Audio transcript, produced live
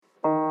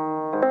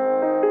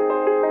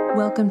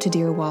Welcome to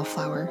Dear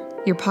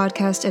Wallflower, your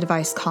podcast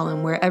advice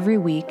column where every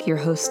week your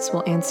hosts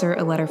will answer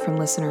a letter from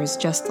listeners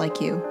just like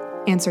you,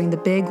 answering the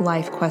big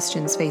life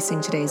questions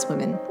facing today's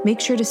women. Make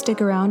sure to stick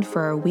around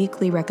for our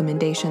weekly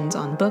recommendations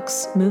on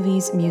books,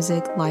 movies,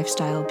 music,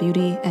 lifestyle,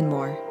 beauty, and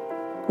more.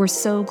 We're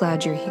so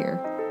glad you're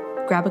here.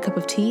 Grab a cup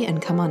of tea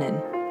and come on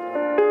in.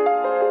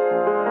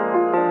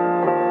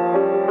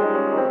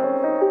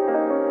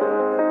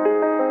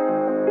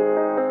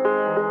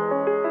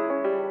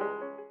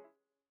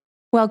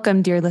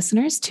 Welcome, dear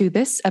listeners, to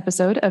this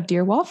episode of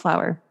Dear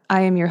Wallflower.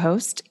 I am your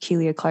host,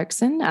 Keelia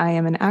Clarkson. I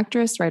am an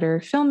actress,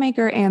 writer,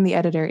 filmmaker, and the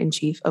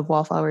editor-in-chief of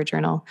Wallflower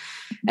Journal.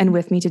 And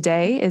with me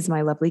today is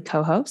my lovely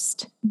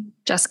co-host,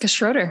 Jessica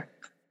Schroeder.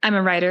 I'm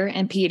a writer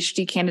and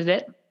PhD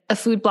candidate, a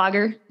food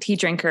blogger, tea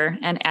drinker,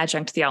 and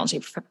adjunct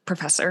theology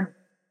professor.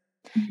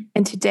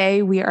 And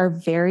today we are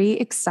very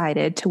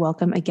excited to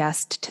welcome a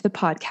guest to the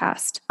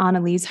podcast,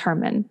 Annalise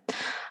Herrmann.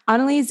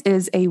 Annalise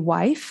is a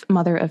wife,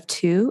 mother of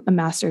two, a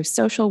master of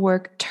social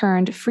work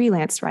turned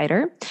freelance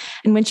writer.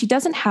 And when she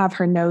doesn't have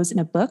her nose in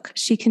a book,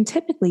 she can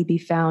typically be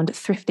found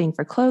thrifting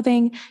for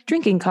clothing,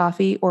 drinking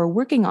coffee, or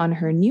working on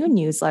her new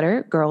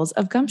newsletter, Girls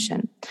of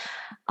Gumption.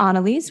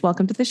 Annalise,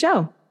 welcome to the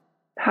show.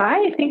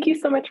 Hi, thank you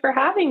so much for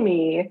having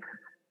me.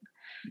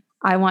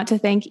 I want to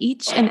thank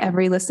each and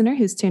every listener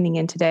who's tuning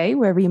in today,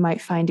 wherever you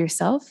might find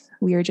yourself.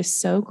 We are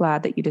just so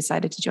glad that you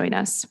decided to join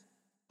us.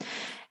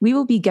 We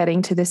will be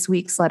getting to this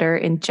week's letter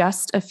in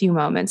just a few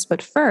moments,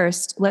 but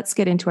first, let's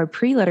get into our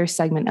pre-letter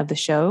segment of the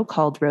show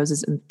called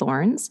Roses and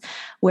Thorns,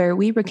 where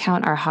we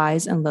recount our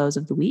highs and lows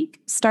of the week,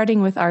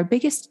 starting with our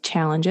biggest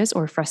challenges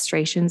or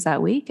frustrations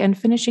that week and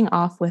finishing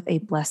off with a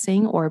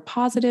blessing or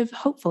positive,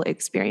 hopeful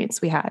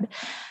experience we had.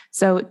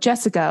 So,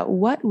 Jessica,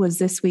 what was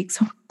this week's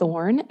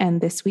thorn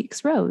and this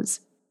week's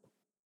rose?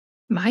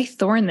 My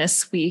thorn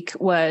this week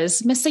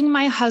was missing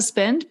my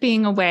husband,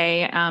 being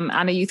away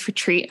on a youth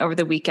retreat over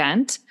the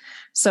weekend.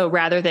 So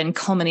rather than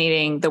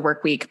culminating the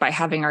work week by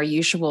having our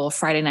usual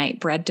Friday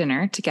night bread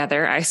dinner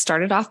together, I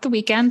started off the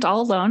weekend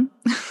all alone.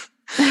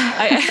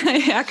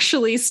 I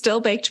actually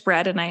still baked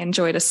bread and I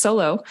enjoyed a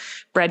solo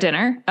bread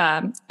dinner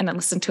and I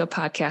listened to a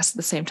podcast at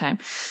the same time.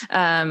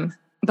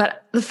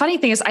 But the funny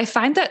thing is I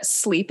find that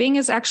sleeping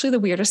is actually the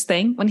weirdest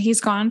thing when he's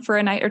gone for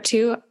a night or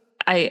two.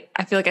 I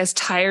feel like as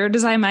tired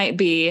as I might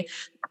be,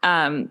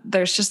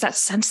 there's just that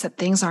sense that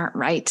things aren't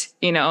right,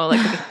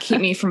 like they keep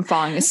me from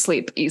falling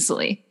asleep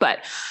easily. But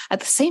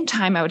at the same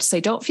time, I would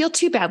say, don't feel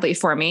too badly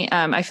for me.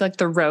 I feel like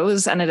the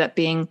rose ended up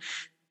being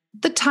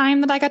the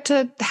time that I got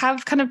to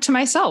have kind of to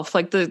myself,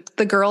 like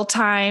the girl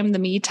time, the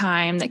me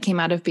time that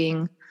came out of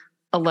being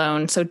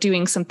alone. So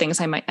doing some things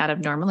I might not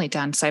have normally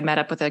done. So I met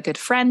up with a good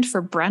friend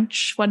for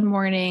brunch one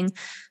morning.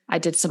 I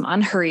did some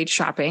unhurried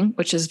shopping,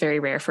 which is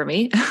very rare for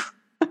me.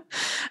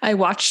 I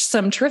watched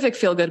some terrific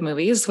feel-good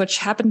movies, which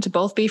happened to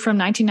both be from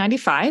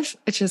 1995,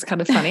 which is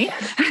kind of funny.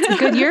 It's a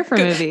good year for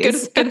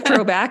movies. Good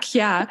throwback,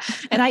 yeah.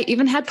 And I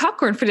even had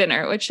popcorn for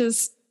dinner, which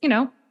is,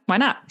 why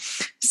not?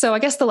 So I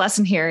guess the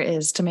lesson here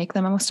is to make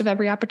the most of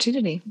every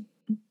opportunity.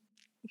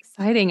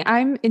 Exciting.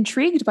 I'm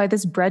intrigued by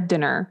this bread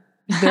dinner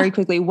very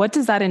quickly. What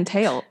does that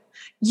entail?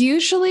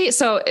 Usually,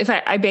 so if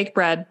I bake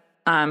bread,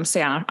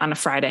 say on a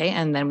Friday,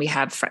 and then we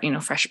have,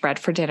 fresh bread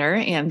for dinner.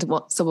 And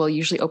we'll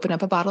usually open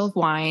up a bottle of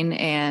wine.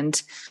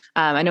 And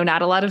I know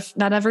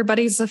not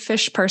everybody's a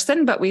fish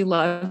person, but we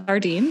love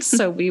sardines.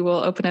 So we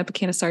will open up a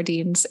can of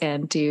sardines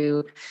and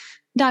do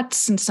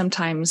nuts and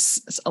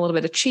sometimes a little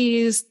bit of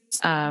cheese,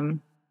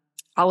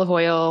 olive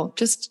oil,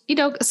 just,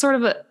 sort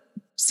of a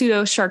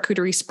pseudo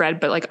charcuterie spread,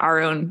 but like our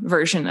own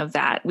version of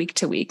that week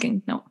to week.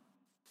 And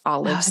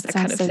olives, that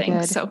kind of thing.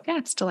 Good. So yeah,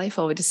 it's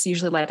delightful. We just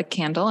usually light a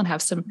candle and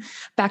have some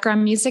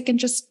background music and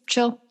just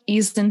chill,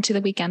 ease into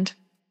the weekend.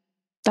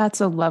 That's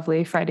a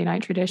lovely Friday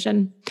night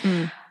tradition.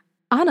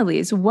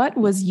 Annalise, what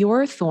was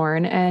your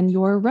thorn and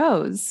your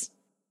rose?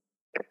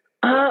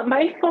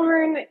 My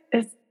thorn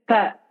is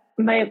that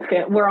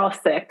we're all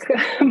sick.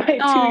 My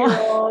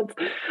 2-year-old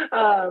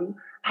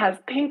has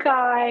pink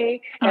eye,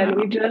 and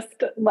we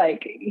just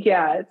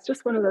it's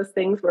just one of those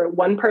things where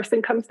one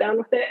person comes down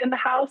with it in the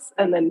house,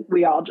 and then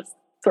we all just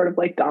sort of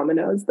like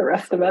dominoes, the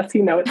rest of us,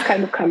 it's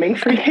kind of coming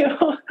for you.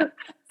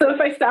 So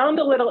if I sound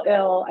a little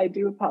ill, I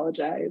do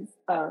apologize.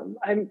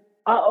 I'm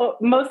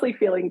mostly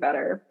feeling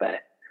better,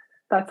 but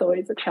that's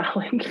always a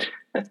challenge.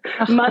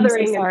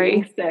 Mothering and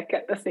being sick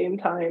at the same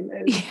time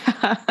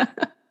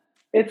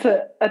it's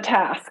a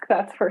task,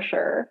 that's for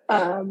sure.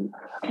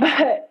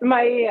 But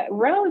my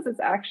rose is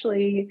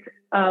actually,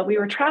 we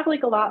were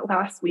traveling a lot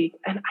last week,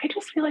 and I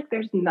just feel like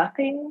there's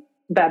nothing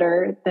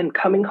better than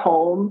coming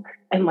home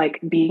and like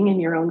being in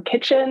your own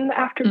kitchen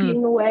after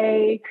being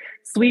away,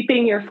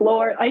 sweeping your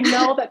floor. I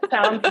know that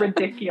sounds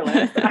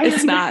ridiculous.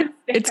 It's not.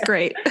 It's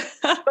great.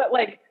 But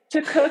like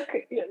to cook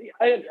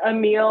a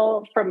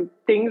meal from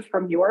things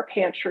from your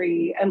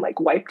pantry and like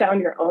wipe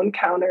down your own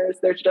counters,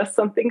 there's just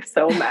something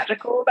so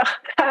magical about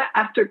that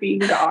after being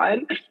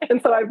gone.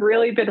 And so I've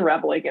really been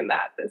reveling in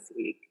that this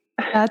week.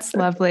 That's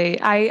lovely.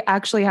 I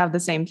actually have the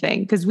same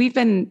thing because we've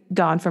been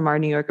gone from our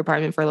New York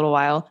apartment for a little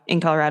while in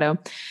Colorado.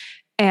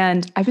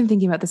 And I've been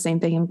thinking about the same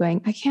thing. I'm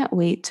going, I can't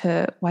wait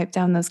to wipe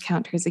down those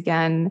counters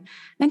again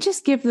and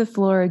just give the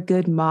floor a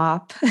good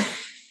mop.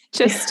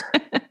 Just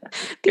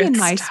be in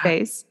my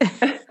space.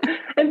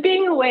 And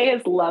being away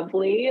is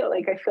lovely.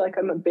 Like, I feel like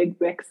I'm a big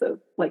mix of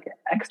like an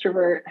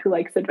extrovert who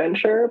likes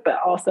adventure, but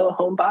also a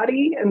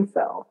homebody. And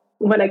so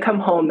when I come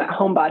home, that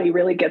homebody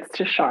really gets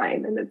to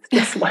shine, and it's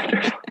just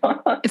wonderful.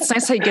 It's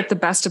nice how you get the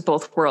best of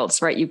both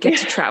worlds, right? You get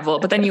to travel,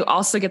 but then you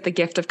also get the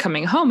gift of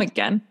coming home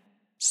again.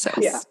 So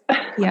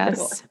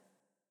yes.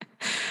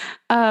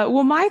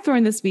 Well, my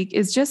thorn this week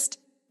is just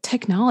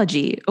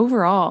technology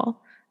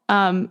overall.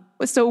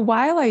 So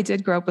while I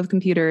did grow up with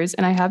computers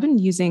and I have been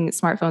using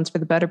smartphones for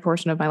the better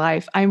portion of my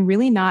life, I'm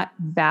really not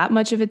that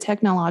much of a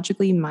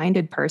technologically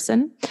minded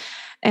person.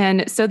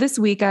 And so this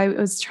week I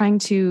was trying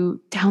to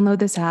download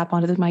this app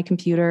onto my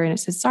computer and it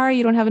says, sorry,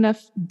 you don't have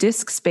enough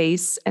disk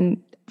space.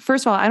 And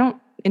first of all, I don't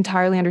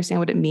entirely understand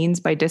what it means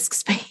by disk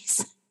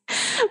space.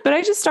 But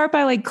I just start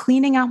by like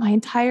cleaning out my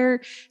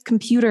entire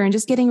computer and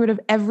just getting rid of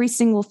every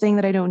single thing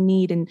that I don't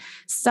need. And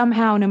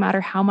somehow, no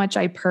matter how much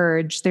I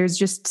purge, there's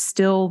just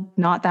still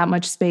not that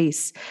much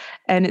space.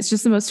 And it's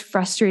just the most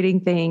frustrating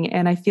thing.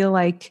 And I feel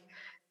like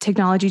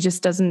technology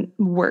just doesn't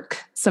work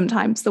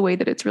sometimes the way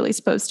that it's really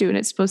supposed to. And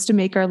it's supposed to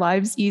make our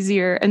lives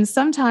easier. And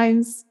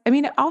sometimes, I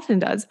mean, it often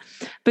does,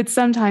 but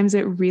sometimes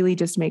it really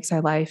just makes our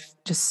life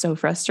just so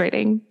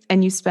frustrating.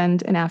 And you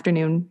spend an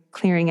afternoon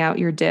clearing out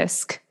your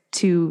disk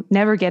to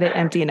never get it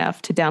empty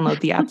enough to download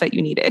the app that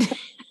you needed.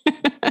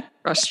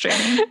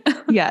 Frustrating.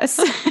 Yes.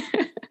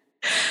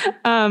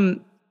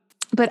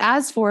 But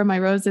as for my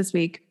rose this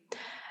week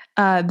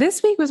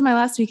was my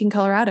last week in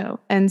Colorado.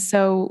 And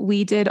so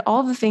we did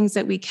all the things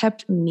that we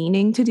kept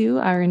meaning to do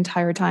our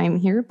entire time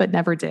here, but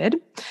never did.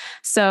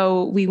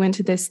 So we went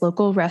to this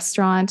local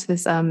restaurant,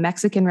 this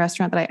Mexican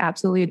restaurant that I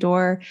absolutely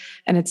adore.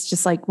 And it's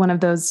just like one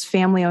of those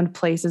family-owned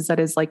places that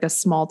is like a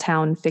small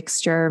town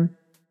fixture.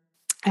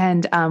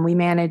 And we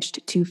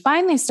managed to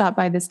finally stop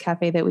by this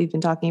cafe that we've been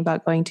talking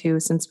about going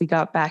to since we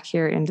got back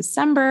here in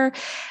December.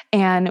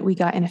 And we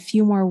got in a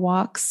few more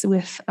walks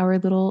with our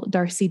little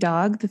Darcy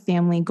dog, the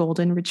family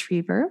golden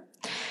retriever.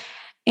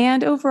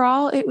 And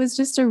overall, it was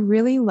just a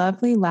really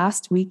lovely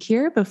last week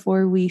here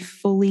before we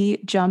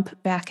fully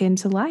jump back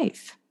into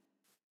life.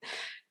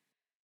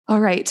 All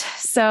right.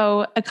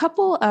 So a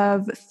couple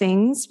of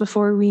things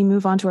before we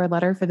move on to our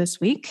letter for this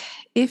week.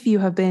 If you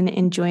have been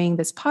enjoying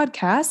this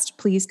podcast,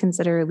 please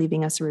consider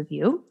leaving us a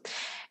review.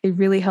 It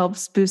really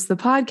helps boost the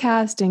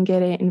podcast and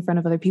get it in front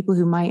of other people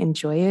who might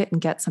enjoy it and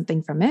get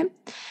something from it.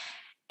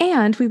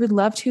 And we would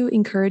love to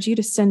encourage you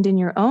to send in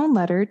your own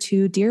letter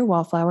to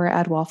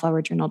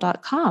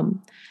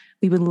dearwallflower@wallflowerjournal.com.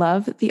 We would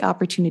love the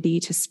opportunity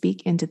to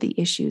speak into the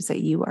issues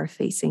that you are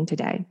facing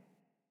today.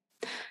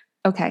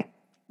 Okay.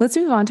 Let's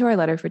move on to our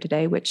letter for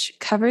today, which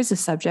covers the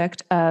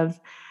subject of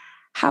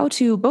how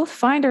to both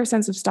find our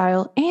sense of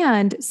style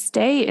and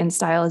stay in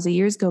style as the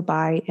years go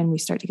by and we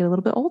start to get a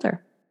little bit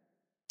older.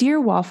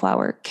 Dear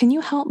Wallflower, can you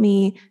help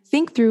me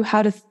think through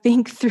how to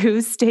think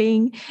through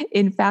staying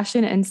in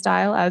fashion and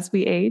style as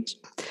we age?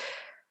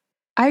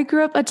 I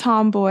grew up a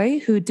tomboy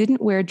who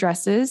didn't wear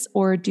dresses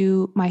or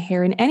do my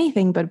hair in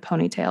anything but a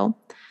ponytail.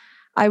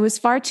 I was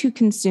far too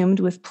consumed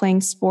with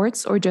playing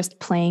sports or just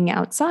playing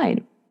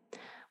outside.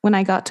 When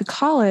I got to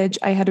college,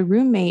 I had a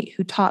roommate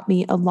who taught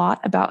me a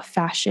lot about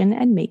fashion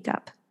and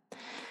makeup.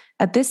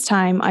 At this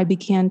time, I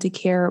began to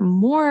care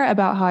more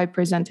about how I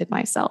presented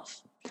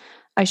myself.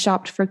 I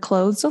shopped for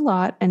clothes a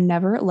lot and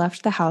never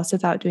left the house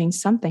without doing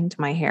something to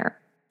my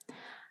hair.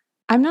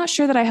 I'm not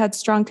sure that I had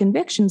strong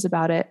convictions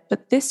about it,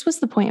 but this was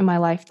the point in my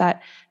life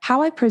that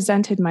how I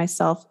presented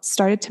myself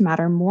started to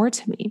matter more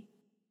to me.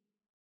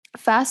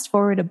 Fast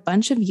forward a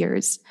bunch of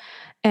years,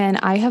 and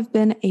I have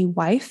been a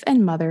wife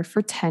and mother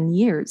for 10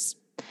 years.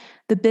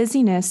 The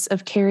busyness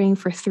of caring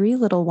for 3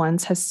 little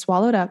ones has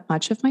swallowed up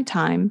much of my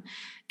time,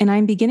 and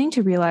I'm beginning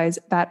to realize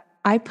that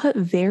I put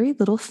very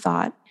little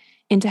thought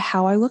into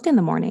how I look in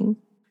the morning.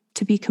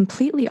 To be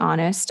completely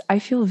honest, I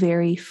feel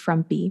very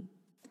frumpy.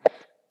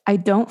 I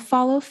don't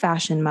follow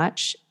fashion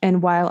much,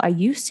 and while I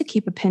used to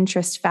keep a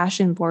Pinterest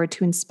fashion board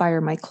to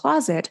inspire my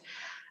closet,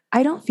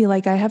 I don't feel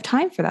like I have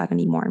time for that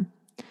anymore.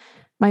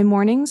 My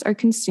mornings are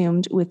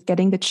consumed with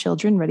getting the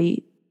children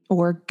ready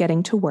or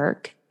getting to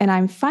work, and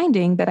I'm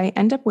finding that I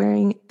end up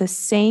wearing the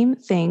same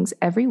things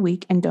every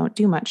week and don't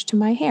do much to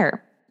my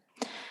hair.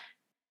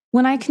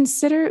 When I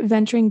consider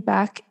venturing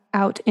back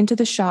out into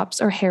the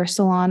shops or hair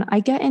salon, I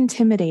get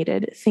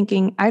intimidated,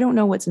 thinking I don't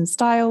know what's in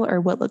style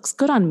or what looks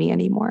good on me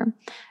anymore,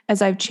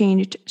 as I've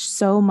changed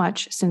so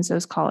much since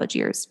those college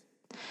years.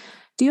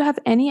 Do you have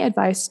any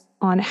advice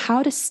on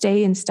how to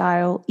stay in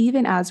style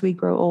even as we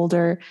grow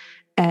older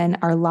and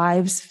our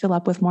lives fill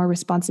up with more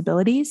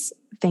responsibilities?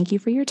 Thank you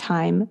for your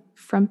time,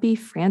 Frumpy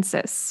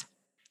Francis.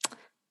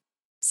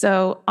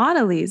 So,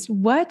 Annalise,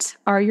 what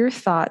are your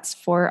thoughts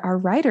for our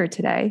writer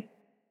today?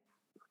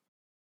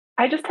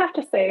 I just have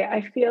to say,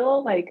 I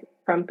feel like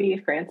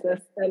Frumpy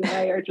Francis and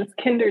I are just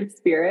kindred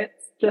spirits,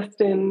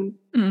 just in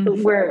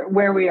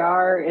where we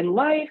are in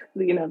life,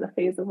 the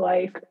phase of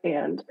life,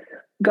 and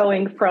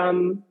going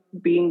from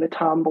being the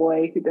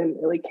tomboy who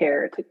didn't really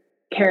care to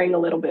caring a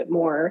little bit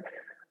more.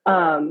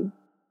 But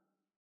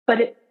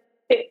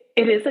it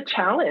is a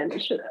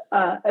challenge,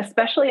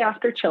 especially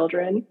after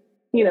children.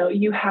 You know,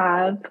 you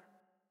have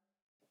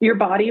your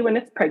body when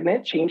it's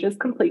pregnant changes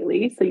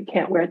completely. So you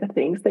can't wear the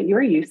things that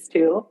you're used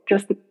to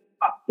just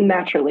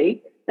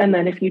naturally. And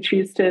then if you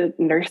choose to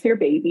nurse your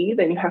baby,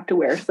 then you have to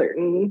wear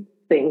certain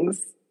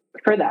things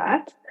for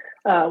that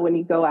when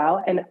you go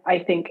out. And I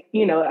think,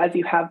 you know, as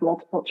you have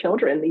multiple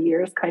children, the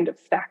years kind of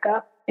stack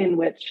up in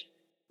which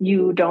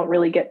you don't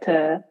really get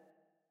to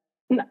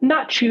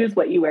not choose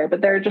what you wear,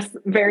 but there are just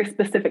very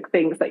specific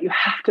things that you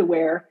have to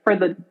wear for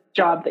the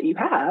job that you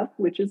have,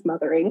 which is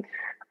mothering.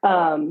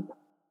 And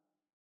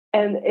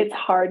it's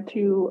hard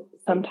to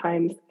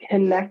sometimes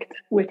connect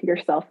with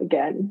yourself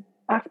again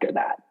after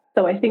that.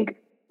 So I think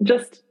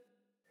just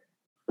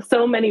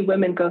so many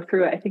women go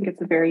through it. I think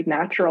it's a very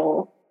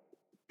natural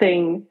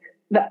thing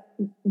that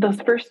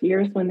those first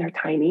years when they're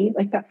tiny,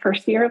 like that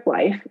first year of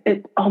life,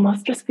 it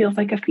almost just feels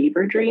like a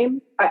fever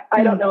dream.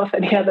 I don't know if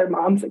any other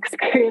moms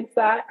experience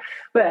that,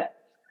 but,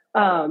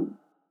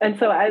 and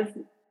so as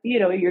you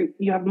know,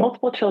 you have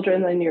multiple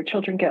children and your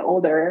children get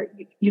older,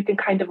 you can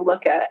kind of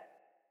look at,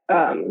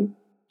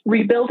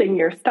 rebuilding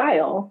your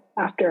style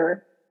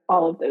after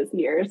all of those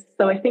years.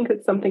 So I think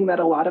it's something that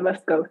a lot of us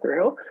go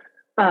through.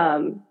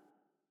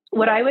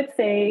 What I would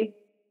say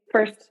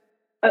first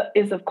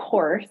is, of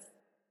course,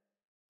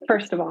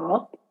 first of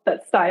all,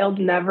 that style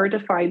never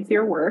defines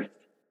your worth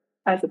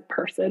as a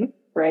person,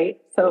 right?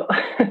 So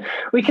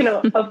we can,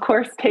 of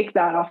course, take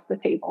that off the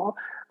table.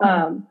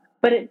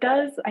 But it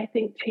does, I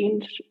think,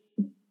 change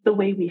the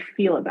way we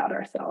feel about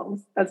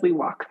ourselves as we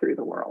walk through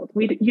the world.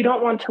 You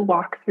don't want to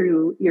walk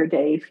through your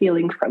day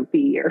feeling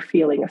frumpy or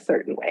feeling a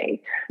certain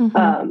way.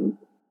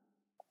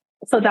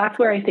 So that's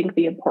where I think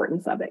the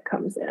importance of it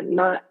comes in,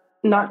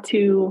 not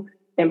to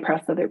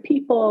impress other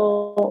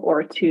people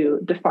or to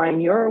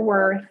define your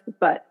worth,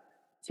 but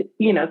to,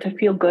 you know, to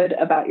feel good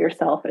about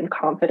yourself and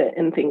confident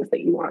in things that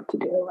you want to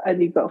do as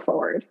you go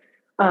forward.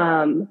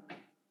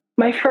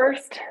 My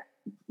first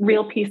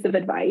real piece of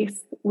advice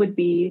would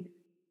be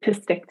to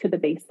stick to the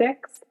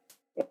basics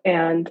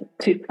and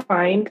to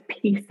find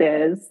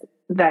pieces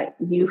that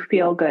you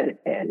feel good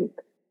in.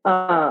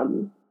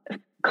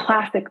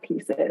 Classic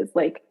pieces,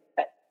 like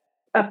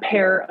a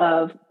pair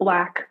of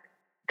black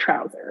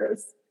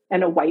trousers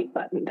and a white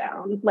button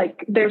down.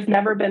 Like there's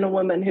never been a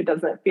woman who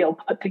doesn't feel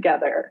put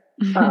together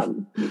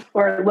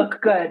or look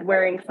good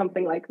wearing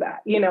something like that,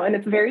 you know, and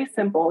it's very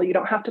simple. You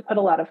don't have to put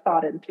a lot of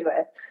thought into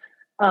it.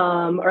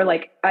 Or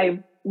like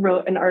I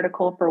wrote an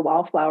article for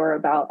Wallflower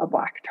about a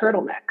black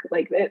turtleneck.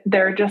 Like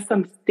there are just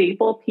some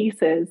staple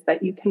pieces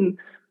that you can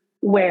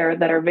wear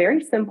that are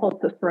very simple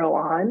to throw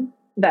on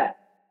that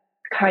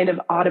kind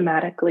of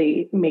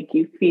automatically make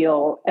you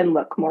feel and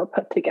look more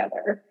put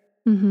together.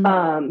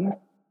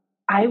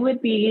 I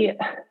would be,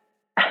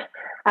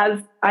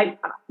 as I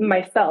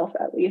myself,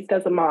 at least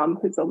as a mom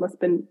who's almost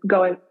been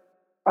we're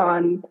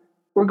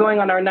going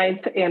on our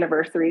 9th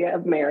anniversary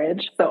of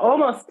marriage. So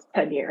almost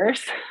 10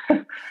 years.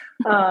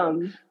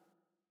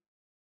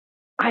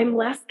 I'm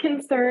less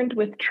concerned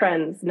with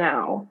trends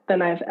now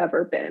than I've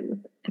ever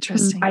been.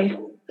 Interesting.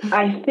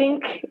 I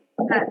think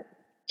that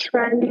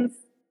trends,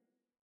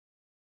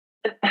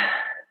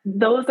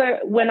 those are,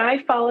 when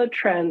I follow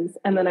trends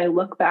and then I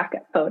look back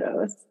at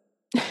photos,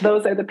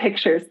 those are the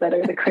pictures that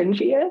are the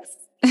cringiest.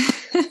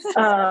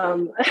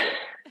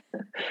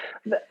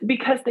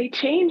 Because they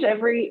change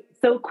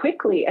so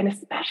quickly, and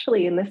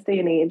especially in this day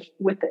and age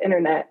with the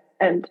internet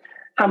and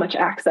how much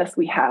access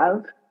we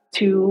have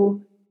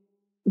to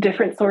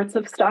different sorts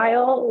of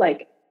style.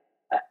 Like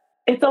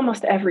it's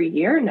almost every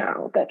year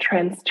now that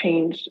trends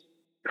change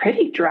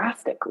pretty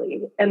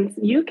drastically, and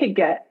you could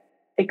get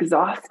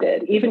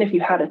exhausted even if you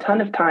had a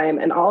ton of time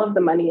and all of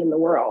the money in the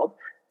world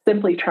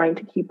simply trying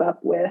to keep up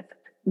with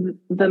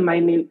the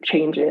minute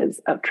changes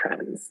of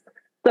trends.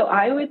 So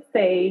I would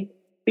say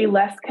be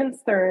less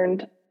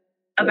concerned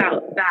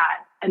about that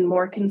and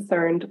more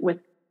concerned with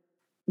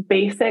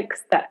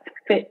basics that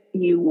fit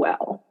you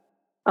well.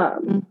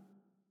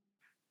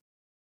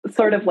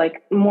 Sort of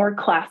like more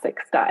classic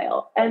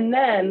style. And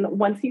then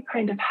once you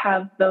kind of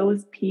have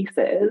those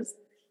pieces,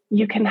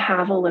 you can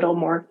have a little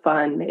more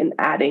fun in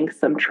adding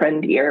some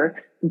trendier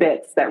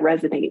bits that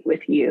resonate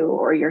with you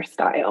or your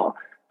style.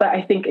 But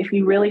I think if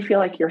you really feel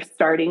like you're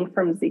starting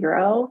from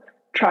zero,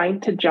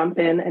 trying to jump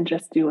in and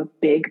just do a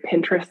big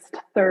Pinterest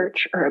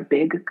search or a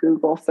big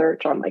Google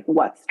search on like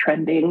what's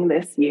trending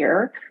this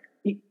year,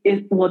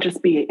 it will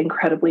just be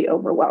incredibly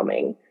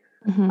overwhelming.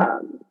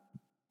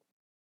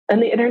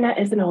 And the internet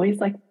isn't always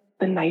like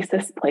the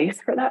nicest place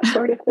for that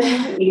sort of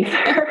thing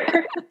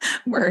either.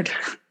 Word.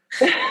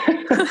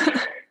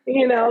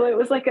 You know, it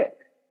was like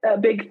a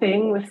big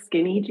thing with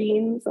skinny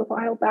jeans a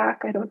while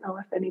back. I don't know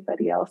if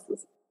anybody else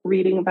is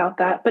reading about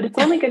that, but it's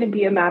only going to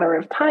be a matter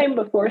of time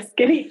before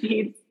skinny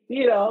jeans,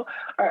 you know,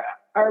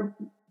 are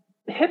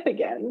hip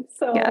again.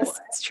 So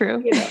yes, it's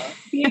true. You know,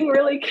 being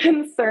really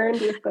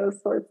concerned with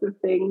those sorts of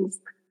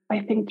things, I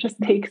think just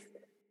takes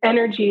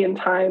energy and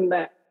time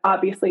that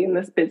obviously in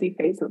this busy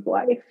phase of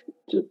life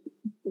just,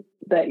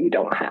 that you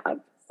don't have.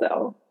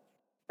 So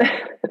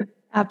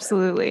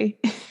absolutely.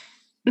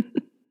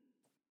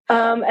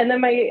 And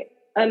then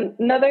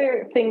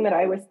another thing that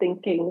I was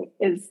thinking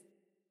is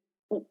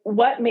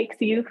what makes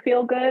you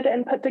feel good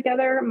and put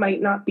together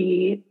might not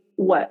be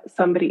what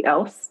somebody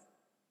else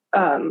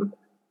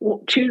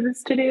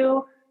chooses to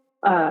do.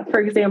 For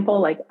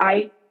example, like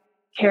I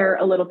care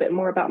a little bit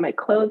more about my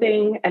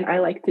clothing and I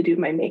like to do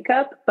my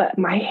makeup, but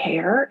my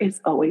hair is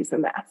always a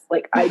mess.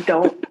 Like I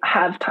don't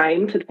have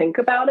time to think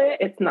about it.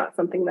 It's not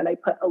something that I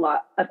put a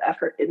lot of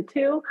effort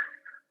into.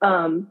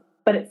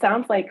 But it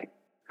sounds like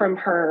from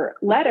her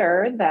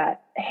letter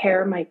that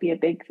hair might be a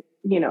big,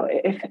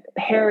 if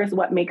hair is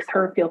what makes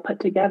her feel put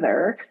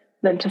together,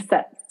 then to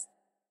set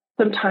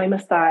some time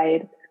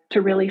aside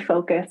to really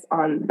focus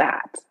on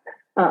that.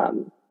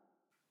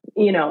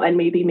 And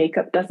maybe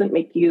makeup doesn't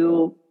make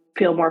you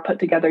feel more put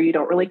together. You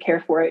don't really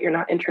care for it. You're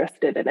not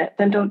interested in it.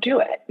 Then don't do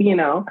it.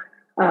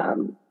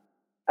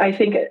 I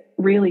think it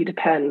really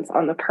depends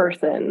on the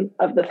person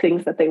of the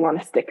things that they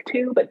want to stick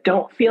to, but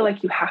don't feel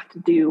like you have to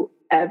do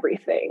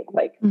everything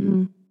like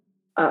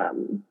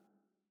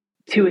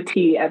to a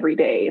T every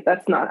day.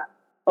 That's not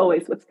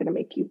always what's going to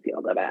make you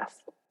feel the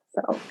best.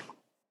 So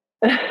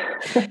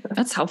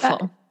that's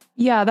helpful.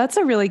 That's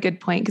a really good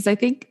point. Because I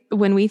think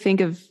when we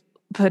think of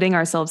putting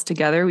ourselves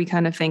together, we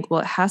kind of think,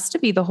 well, it has to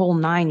be the whole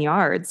 9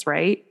 yards,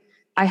 right?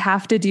 I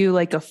have to do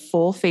like a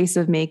full face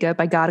of makeup.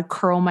 I got to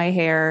curl my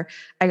hair.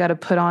 I got to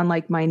put on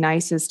like my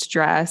nicest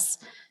dress.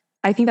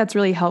 I think that's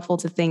really helpful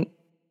to think,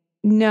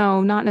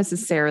 no, not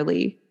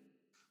necessarily.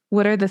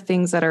 What are the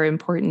things that are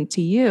important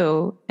to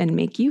you and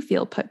make you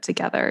feel put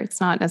together?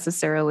 It's not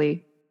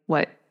necessarily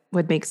what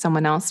would make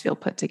someone else feel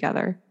put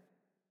together.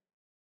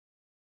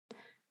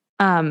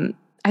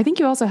 I think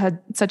you also had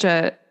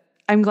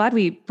I'm glad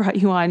we brought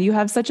you on. You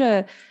have such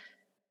a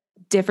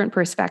different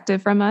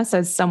perspective from us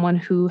as someone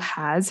who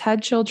has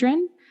had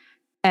children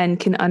and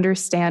can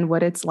understand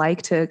what it's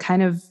like to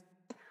kind of,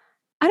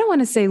 I don't want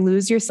to say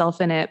lose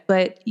yourself in it,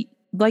 but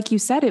like you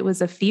said, it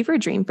was a fever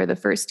dream for the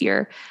first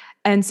year.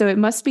 And so it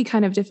must be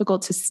kind of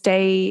difficult to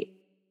stay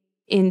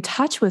in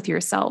touch with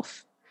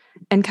yourself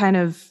and kind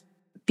of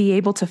be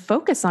able to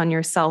focus on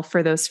yourself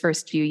for those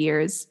first few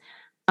years,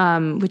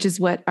 which is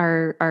what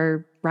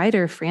our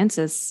writer,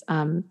 Frances,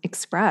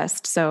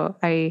 expressed. So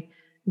I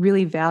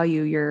really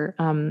value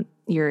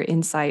your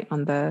insight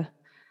on the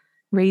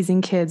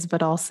raising kids,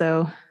 but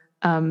also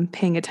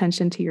paying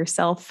attention to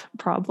yourself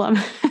problem.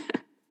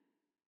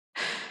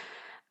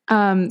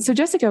 So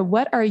Jessica,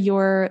 what are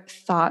your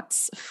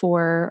thoughts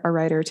for our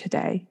writer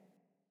today?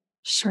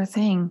 Sure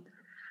thing.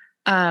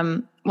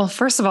 Well,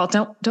 first of all,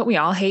 don't we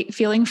all hate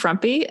feeling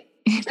frumpy?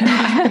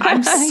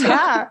 I'm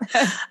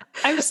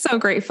so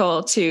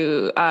grateful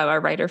to our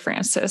writer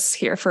Frances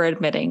here for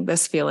admitting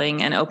this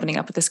feeling and opening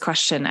up with this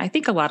question. I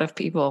think a lot of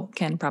people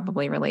can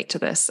probably relate to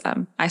this.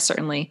 I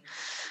certainly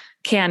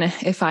can,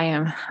 if I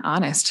am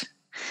honest.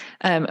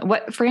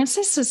 What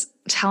Frances is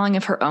telling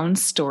of her own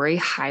story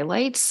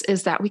highlights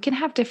is that we can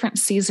have different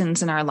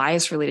seasons in our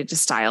lives related to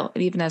style.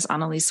 And even as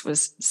Annalise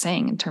was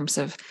saying, in terms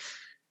of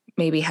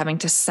maybe having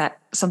to set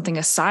something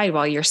aside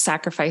while you're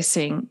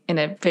sacrificing in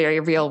a very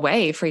real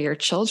way for your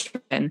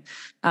children,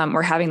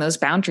 or having those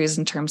boundaries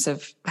in terms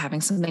of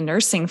having something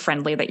nursing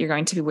friendly that you're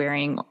going to be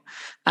wearing.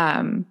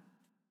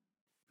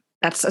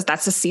 That's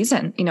a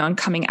season, and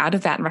coming out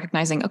of that and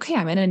recognizing, okay,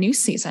 I'm in a new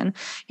season,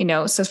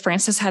 so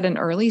Frances had an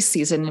early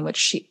season in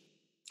which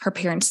her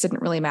parents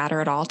didn't really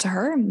matter at all to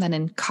her. And then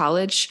in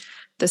college,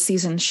 the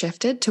season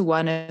shifted to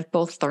one of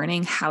both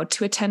learning how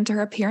to attend to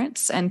her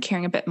appearance and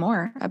caring a bit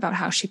more about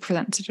how she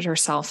presented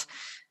herself.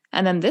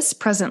 And then this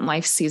present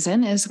life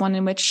season is one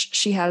in which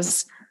she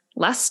has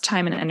less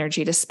time and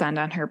energy to spend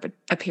on her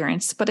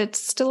appearance, but it's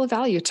still a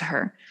value to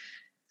her.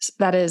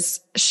 That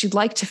is, she'd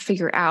like to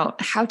figure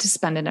out how to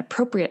spend an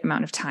appropriate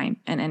amount of time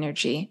and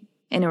energy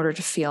in order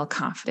to feel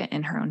confident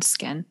in her own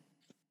skin.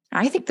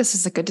 I think this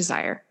is a good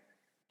desire,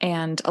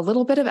 and a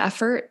little bit of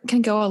effort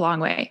can go a long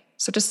way.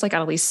 So just like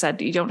Annalise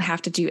said, you don't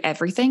have to do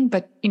everything,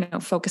 but,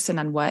 focus in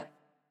on what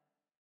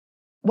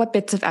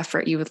bits of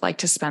effort you would like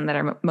to spend that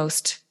are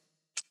most,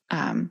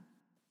 kind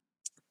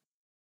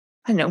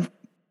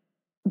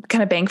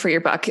of bang for your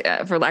buck,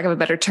 for lack of a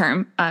better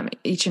term,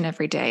 each and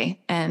every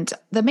day. And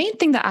the main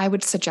thing that I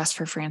would suggest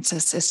for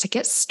Frances is to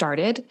get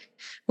started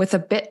with a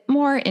bit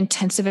more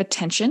intensive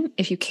attention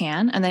if you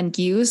can, and then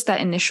use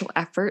that initial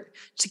effort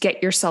to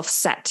get yourself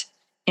set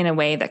in a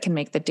way that can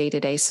make the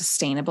day-to-day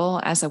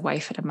sustainable as a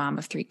wife and a mom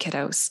of 3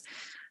 kiddos.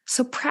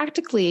 So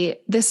practically,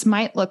 this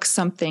might look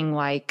something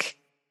like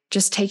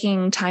just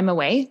taking time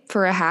away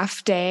for a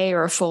half day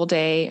or a full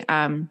day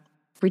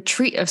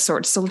retreat of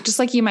sorts. So just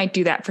like you might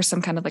do that for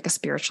some kind of like a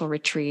spiritual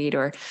retreat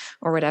or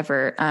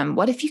whatever.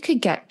 What if you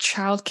could get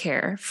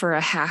childcare for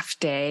a half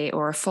day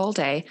or a full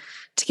day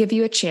to give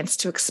you a chance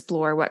to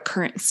explore what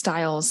current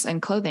styles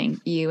and clothing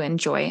you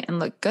enjoy and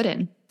look good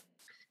in?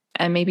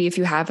 And maybe if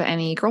you have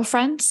any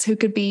girlfriends who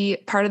could be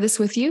part of this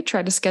with you,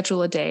 try to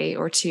schedule a day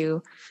or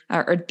two,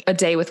 or a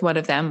day with one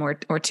of them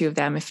or two of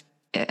them, if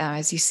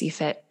as you see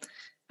fit.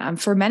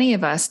 For many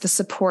of us, the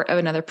support of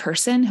another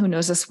person who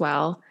knows us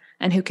well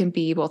and who can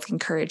be both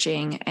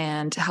encouraging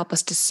and help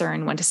us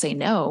discern when to say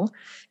no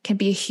can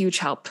be a huge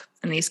help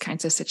in these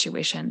kinds of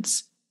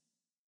situations.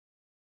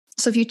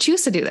 So if you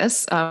choose to do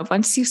this,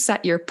 once you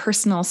set your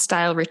personal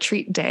style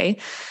retreat day,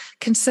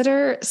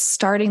 consider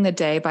starting the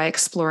day by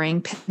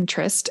exploring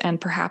Pinterest and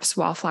perhaps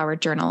Wallflower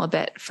Journal a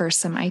bit for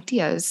some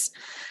ideas.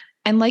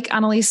 And like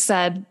Annalise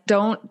said,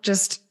 don't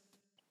just,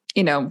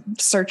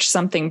 search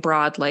something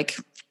broad like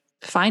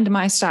find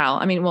my style.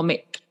 I mean, well,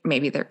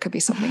 maybe there could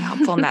be something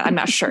helpful in that. I'm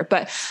not sure.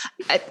 But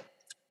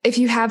if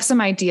you have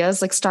some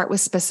ideas, like start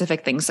with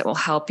specific things that will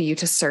help you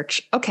to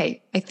search,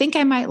 okay, I think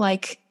I might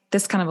like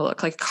this kind of a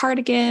look, like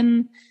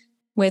cardigan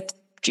with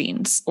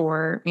jeans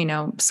or,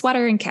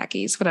 sweater and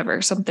khakis,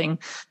 whatever, something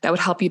that would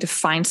help you to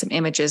find some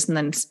images and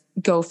then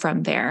go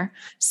from there.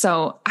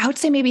 So I would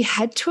say maybe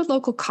head to a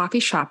local coffee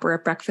shop or a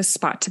breakfast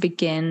spot to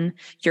begin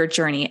your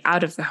journey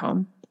out of the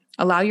home.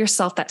 Allow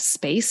yourself that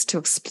space to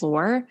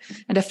explore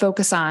and to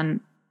focus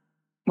on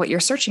what you're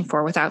searching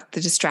for without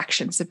the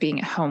distractions of being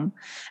at home.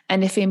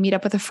 And if you meet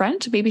up with a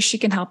friend, maybe she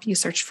can help you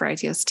search for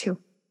ideas too.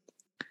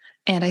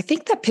 And I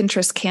think that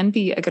Pinterest can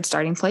be a good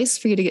starting place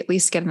for you to at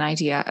least get an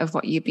idea of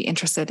what you'd be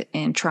interested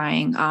in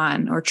trying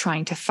on or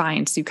trying to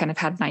find. So you kind of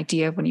had an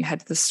idea when you head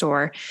to the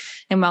store.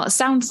 And while it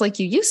sounds like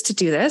you used to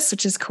do this,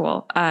 which is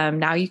cool,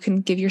 now you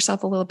can give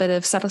yourself a little bit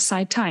of set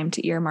aside time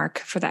to earmark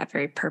for that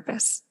very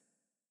purpose.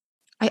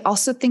 I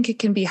also think it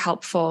can be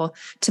helpful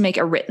to make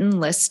a written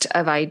list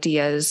of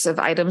ideas of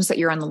items that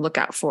you're on the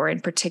lookout for in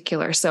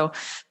particular. So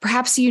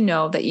perhaps you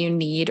know that you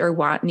need or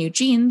want new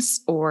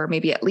jeans, or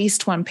maybe at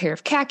least one pair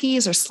of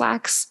khakis or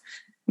slacks.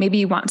 Maybe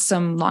you want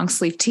some long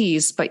sleeve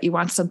tees, but you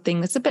want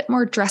something that's a bit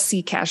more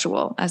dressy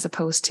casual as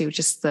opposed to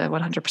just the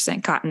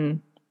 100%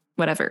 cotton,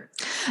 whatever.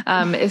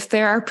 If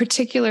there are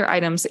particular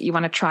items that you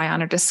want to try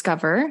on or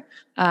discover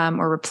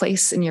or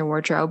replace in your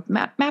wardrobe,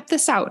 map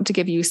this out to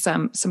give you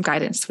some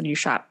guidance when you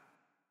shop.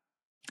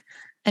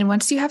 And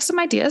once you have some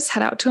ideas,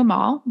 head out to a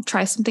mall,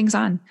 try some things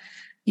on.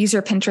 Use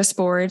your Pinterest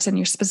boards and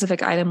your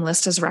specific item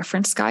list as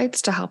reference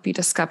guides to help you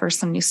discover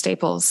some new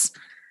staples.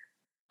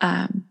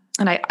 And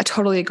I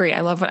totally agree. I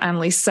love what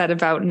Annalise said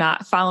about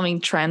not following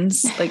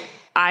trends. Like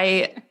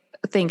I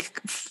think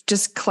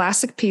just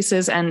classic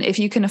pieces, and if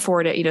you can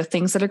afford it,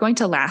 things that are going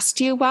to last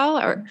you well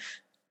are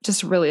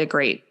just really a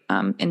great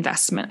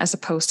investment as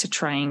opposed to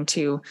trying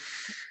to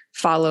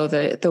follow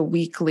the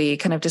weekly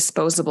kind of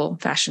disposable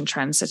fashion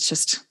trends. It's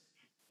just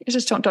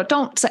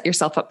don't set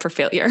yourself up for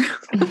failure.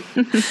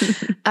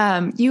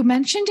 You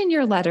mentioned in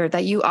your letter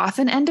that you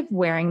often end up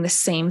wearing the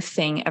same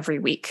thing every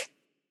week.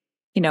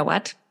 You know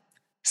what?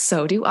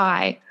 So do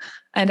I.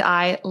 And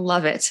I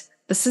love it.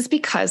 This is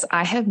because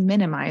I have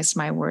minimized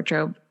my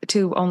wardrobe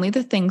to only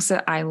the things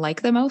that I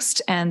like the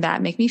most and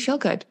that make me feel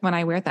good when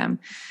I wear them.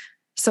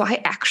 So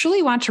I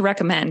actually want to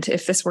recommend,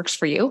 if this works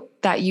for you,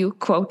 that you,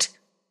 quote,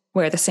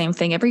 wear the same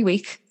thing every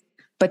week,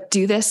 but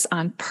do this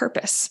on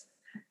purpose.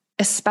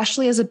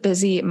 Especially as a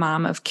busy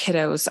mom of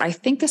kiddos, I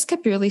think this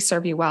could really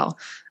serve you well.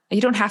 You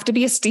don't have to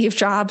be a Steve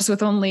Jobs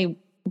with only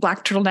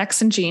black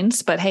turtlenecks and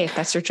jeans, but hey, if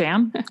that's your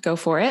jam, go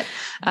for it.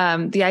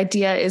 The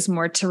idea is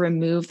more to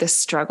remove the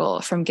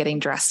struggle from getting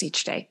dressed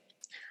each day.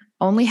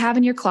 Only have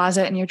in your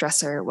closet and your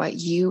dresser what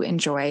you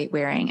enjoy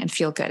wearing and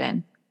feel good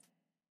in.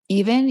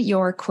 Even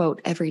your,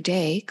 quote,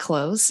 everyday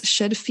clothes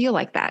should feel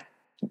like that.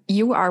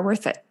 You are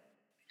worth it.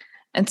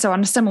 And so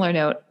on a similar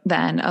note,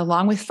 then,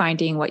 along with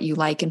finding what you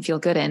like and feel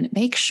good in,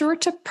 make sure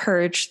to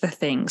purge the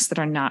things that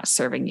are not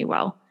serving you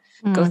well.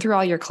 Go through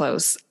all your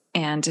clothes.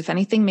 And if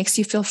anything makes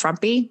you feel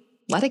frumpy,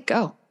 let it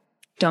go.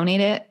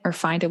 Donate it or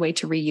find a way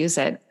to reuse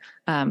it.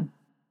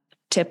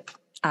 Tip,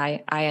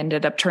 I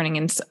ended up turning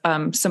in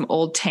some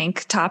old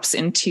tank tops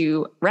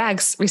into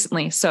rags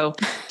recently. So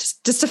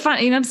just to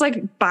find, it's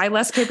like buy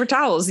less paper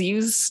towels,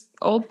 use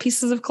old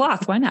pieces of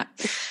cloth. Why not?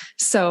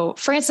 So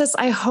Frances,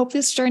 I hope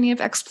this journey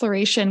of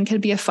exploration can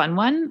be a fun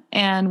one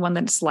and one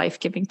that's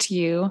life-giving to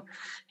you.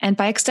 And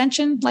by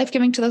extension,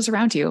 life-giving to those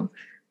around you.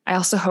 I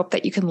also hope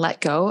that you can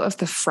let go of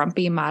the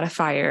frumpy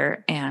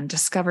modifier and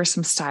discover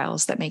some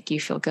styles that make you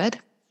feel good,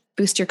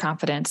 boost your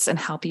confidence, and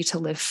help you to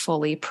live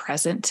fully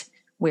present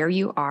where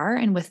you are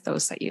and with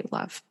those that you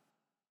love.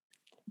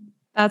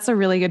 That's a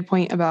really good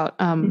point about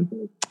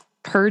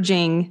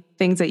purging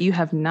things that you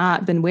have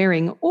not been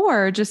wearing,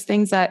 or just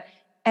things that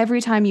every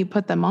time you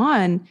put them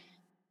on,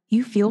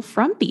 you feel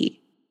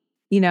frumpy.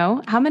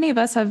 How many of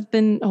us have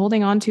been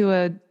holding on to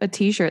a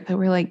t-shirt that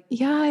we're like,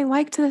 yeah, I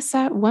liked this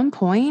at one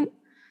point.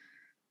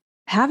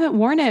 Haven't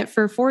worn it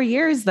for 4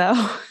 years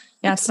though.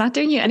 Yeah, it's not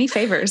doing you any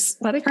favors.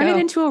 Let it Turn go. it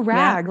into a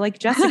rag like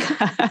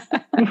Jessica.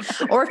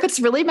 Or if it's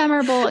really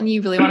memorable and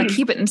you really want to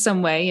keep it in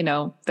some way,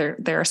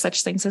 there are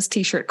such things as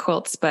t-shirt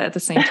quilts, but at the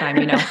same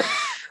time,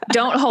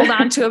 don't hold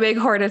on to a big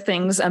hoard of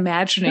things,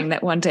 imagining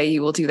that one day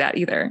you will do that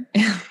either.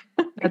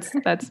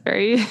 That's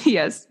very,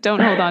 yes. Don't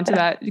hold on to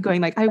that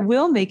going like, I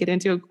will make it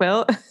into a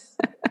quilt.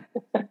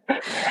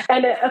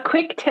 And a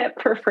quick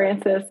tip for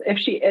Frances, if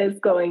she is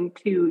going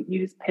to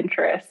use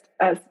Pinterest,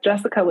 as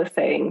Jessica was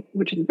saying,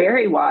 which is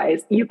very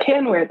wise, you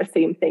can wear the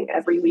same thing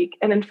every week.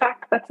 And in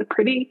fact, that's a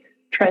pretty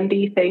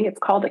trendy thing. It's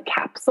called a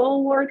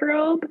capsule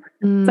wardrobe.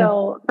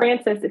 So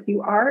Frances, if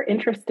you are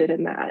interested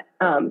in that,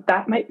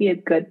 that might be a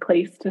good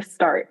place to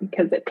start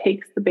because it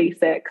takes the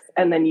basics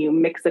and then you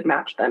mix and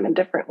match them in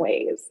different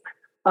ways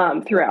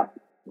throughout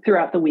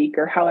the week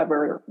or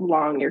however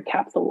long your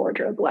capsule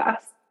wardrobe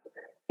lasts.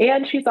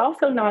 And she's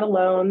also not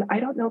alone. I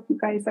don't know if you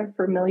guys are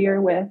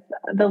familiar with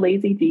the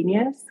Lazy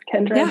Genius,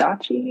 Kendra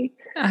Adachi.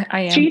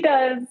 I am. She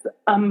does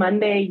a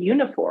Monday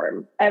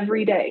uniform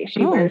every day.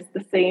 She wears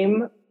the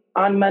same,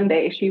 on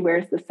Monday, she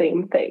wears the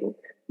same thing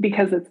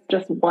because it's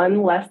just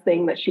one less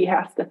thing that she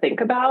has to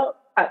think about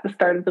at the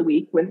start of the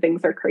week when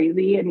things are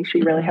crazy and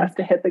she really has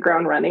to hit the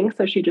ground running.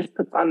 So she just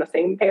puts on the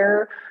same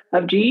pair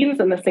of jeans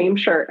and the same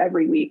shirt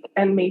every week.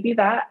 And maybe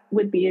that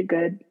would be a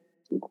good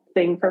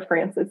thing for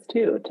Frances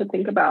too, to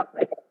think about.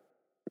 Like,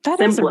 that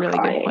is a really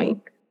good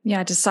point.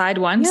 Yeah. Decide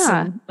once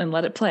and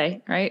let it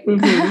play. Right.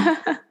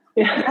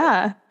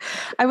 Yeah.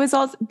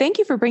 Thank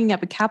you for bringing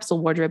up a capsule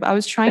wardrobe. I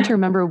was trying to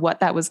remember what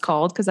that was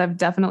called because I've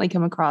definitely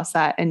come across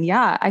that. And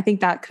yeah, I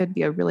think that could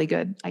be a really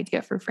good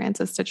idea for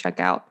Frances to check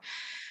out.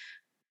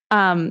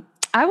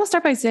 I will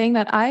start by saying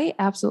that I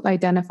absolutely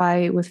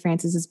identify with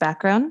Frances's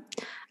background.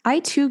 I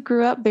too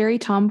grew up very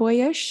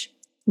tomboyish,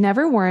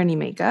 never wore any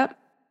makeup,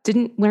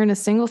 didn't learn a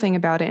single thing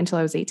about it until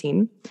I was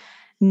 18,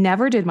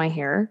 never did my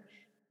hair,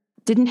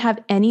 didn't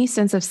have any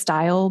sense of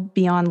style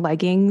beyond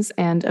leggings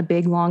and a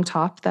big long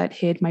top that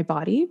hid my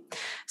body.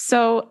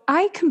 So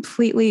I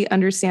completely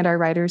understand our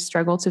writers'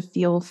 struggle to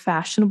feel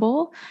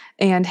fashionable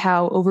and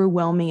how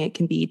overwhelming it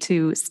can be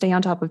to stay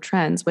on top of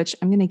trends, which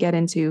I'm going to get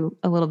into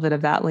a little bit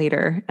of that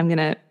later. I'm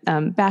going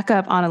to back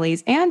up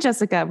Annalise and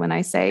Jessica when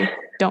I say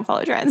don't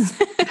follow trends.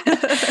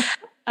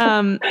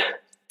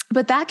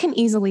 But that can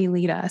easily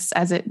lead us,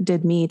 as it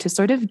did me, to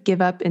sort of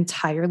give up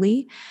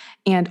entirely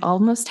and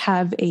almost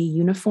have a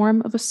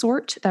uniform of a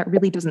sort that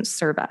really doesn't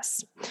serve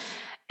us.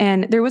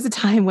 And there was a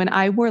time when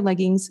I wore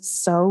leggings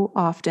so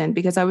often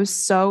because I was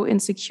so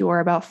insecure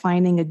about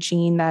finding a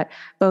jean that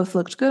both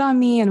looked good on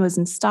me and was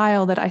in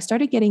style that I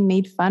started getting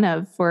made fun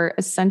of for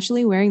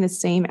essentially wearing the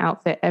same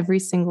outfit every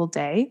single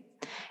day.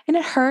 And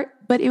it hurt,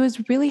 but it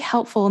was really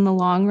helpful in the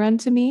long run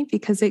to me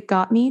because it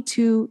got me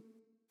to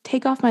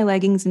take off my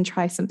leggings and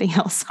try something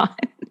else on.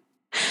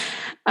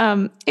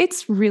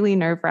 It's really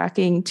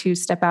nerve-wracking to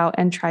step out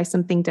and try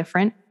something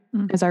different,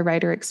 as our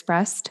writer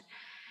expressed.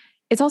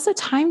 It's also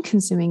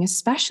time-consuming,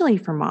 especially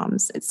for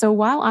moms. So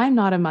while I'm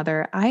not a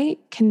mother, I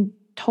can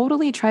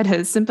totally try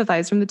to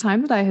sympathize from the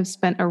time that I have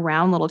spent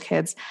around little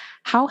kids,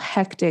 how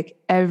hectic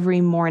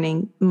every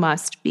morning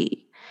must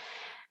be.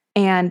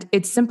 And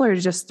it's simpler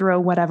to just throw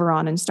whatever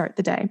on and start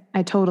the day.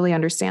 I totally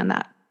understand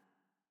that.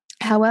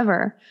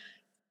 However,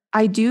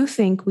 I do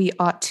think we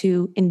ought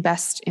to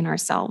invest in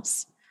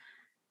ourselves,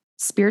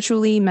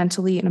 spiritually,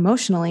 mentally, and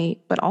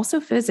emotionally, but also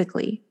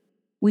physically.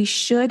 We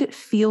should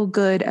feel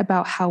good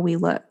about how we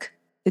look.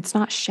 It's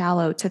not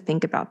shallow to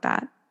think about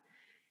that.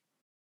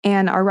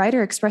 And our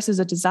writer expresses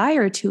a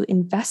desire to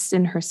invest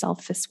in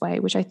herself this way,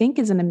 which I think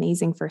is an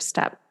amazing first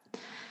step.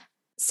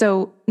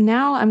 So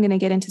now I'm going to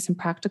get into some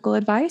practical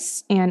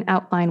advice and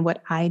outline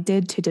what I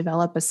did to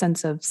develop a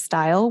sense of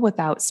style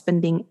without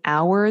spending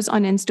hours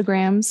on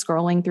Instagram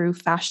scrolling through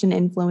fashion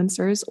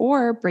influencers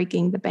or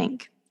breaking the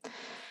bank.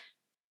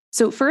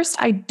 So first,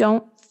 I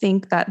don't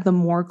think that the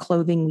more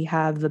clothing we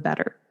have, the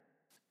better.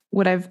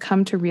 What I've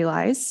come to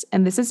realize,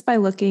 and this is by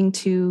looking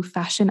to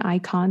fashion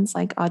icons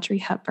like Audrey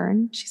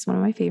Hepburn, she's one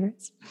of my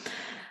favorites,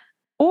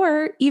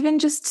 or even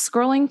just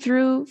scrolling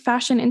through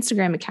fashion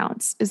Instagram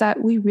accounts, is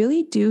that we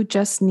really do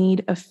just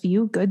need a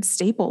few good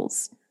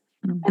staples.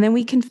 And then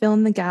we can fill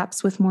in the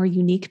gaps with more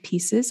unique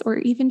pieces or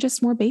even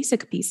just more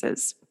basic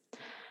pieces.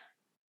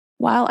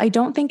 While I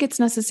don't think it's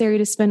necessary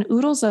to spend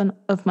oodles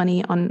of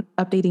money on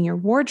updating your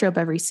wardrobe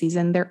every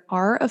season, there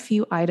are a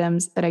few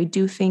items that I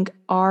do think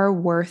are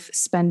worth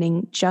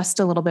spending just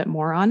a little bit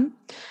more on,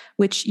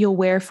 which you'll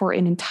wear for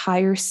an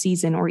entire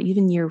season or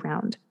even year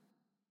round.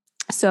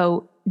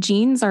 So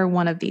jeans are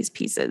one of these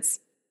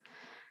pieces.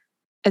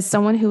 As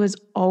someone who has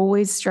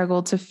always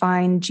struggled to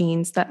find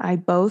jeans that I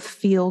both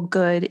feel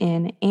good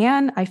in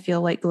and I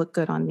feel like look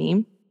good on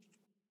me,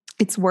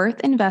 it's worth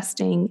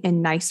investing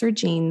in nicer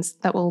jeans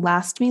that will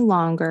last me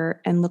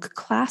longer and look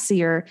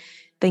classier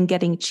than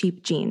getting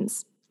cheap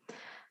jeans.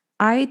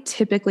 I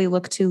typically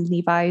look to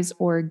Levi's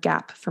or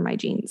Gap for my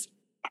jeans.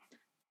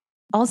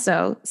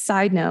 Also,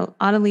 side note,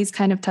 Annalise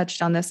kind of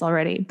touched on this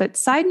already, but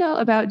side note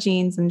about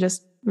jeans and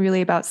just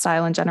really about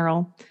style in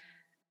general.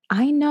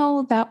 I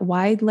know that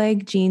wide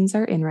leg jeans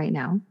are in right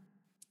now,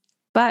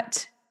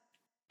 but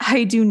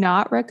I do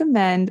not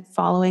recommend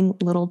following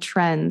little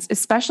trends,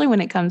 especially when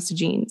it comes to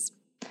jeans.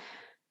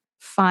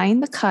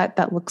 Find the cut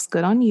that looks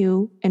good on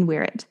you and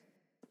wear it.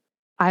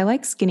 I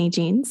like skinny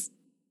jeans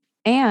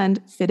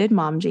and fitted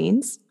mom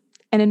jeans,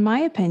 and in my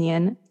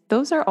opinion,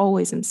 those are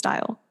always in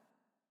style.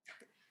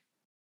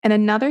 And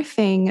another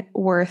thing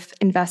worth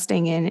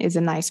investing in is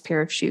a nice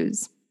pair of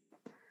shoes.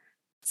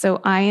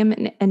 So I am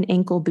an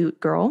ankle boot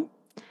girl.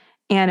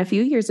 And a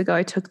few years ago,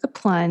 I took the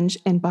plunge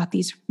and bought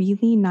these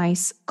really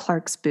nice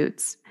Clark's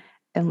boots.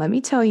 And let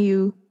me tell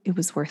you, it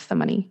was worth the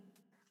money.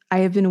 I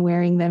have been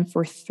wearing them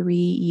for 3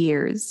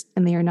 years,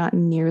 and they are not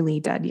nearly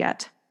dead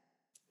yet.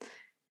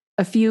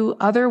 A few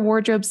other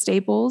wardrobe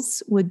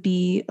staples would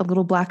be a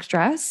little black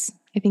dress.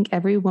 I think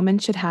every woman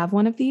should have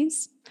one of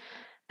these.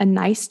 A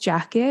nice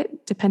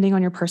jacket, depending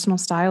on your personal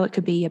style. It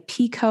could be a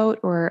pea coat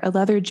or a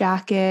leather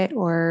jacket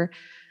or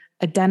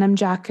a denim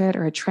jacket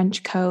or a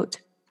trench coat.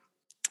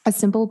 A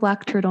simple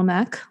black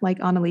turtleneck,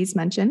 like Annalise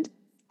mentioned.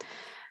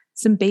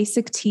 Some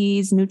basic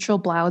tees, neutral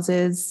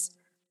blouses,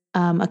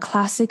 a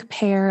classic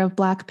pair of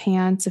black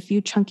pants, a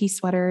few chunky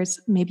sweaters,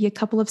 maybe a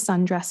couple of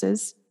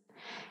sundresses.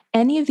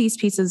 Any of these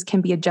pieces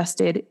can be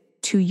adjusted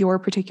to your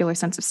particular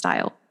sense of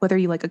style, whether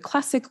you like a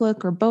classic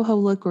look or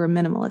boho look or a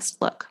minimalist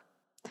look.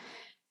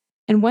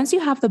 And once you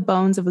have the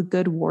bones of a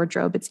good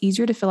wardrobe, it's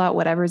easier to fill out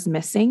whatever's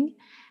missing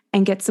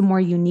and get some more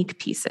unique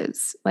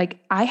pieces. Like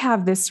I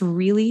have this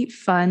really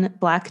fun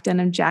black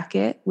denim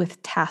jacket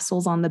with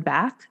tassels on the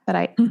back that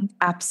I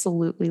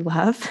absolutely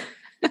love.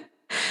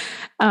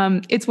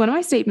 It's one of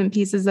my statement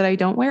pieces that I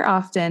don't wear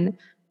often,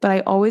 but I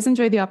always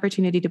enjoy the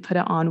opportunity to put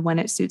it on when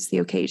it suits the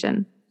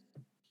occasion.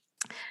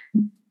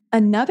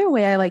 Another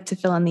way I like to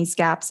fill in these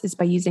gaps is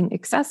by using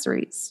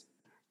accessories.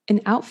 An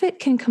outfit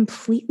can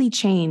completely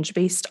change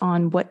based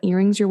on what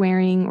earrings you're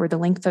wearing or the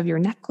length of your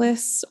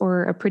necklace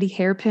or a pretty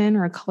hairpin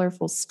or a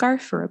colorful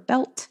scarf or a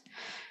belt.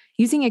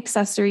 Using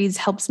accessories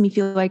helps me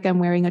feel like I'm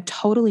wearing a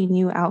totally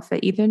new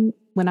outfit, even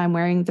when I'm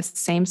wearing the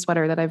same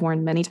sweater that I've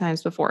worn many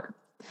times before.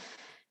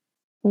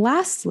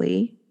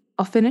 Lastly,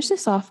 I'll finish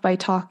this off by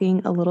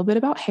talking a little bit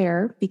about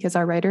hair because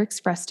our writer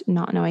expressed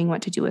not knowing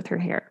what to do with her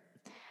hair.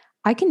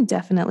 I can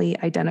definitely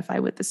identify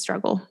with this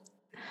struggle.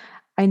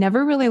 I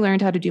never really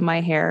learned how to do my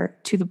hair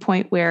to the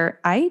point where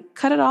I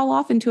cut it all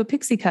off into a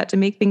pixie cut to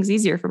make things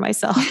easier for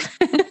myself.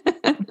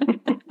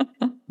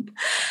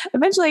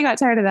 Eventually, I got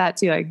tired of that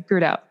too. I grew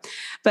it out.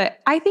 But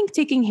I think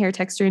taking hair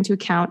texture into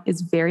account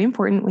is very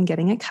important when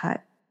getting a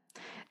cut,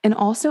 and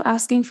also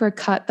asking for a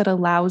cut that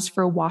allows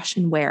for wash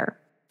and wear.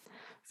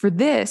 For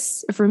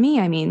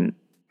me,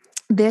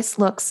 this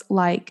looks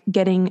like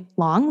getting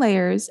long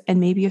layers and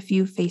maybe a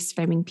few face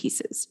framing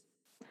pieces.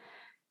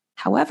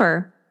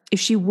 However, if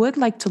she would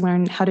like to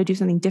learn how to do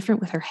something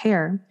different with her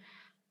hair,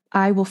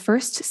 I will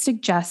first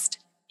suggest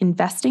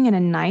investing in a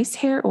nice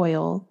hair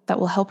oil that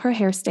will help her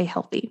hair stay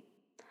healthy.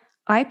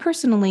 I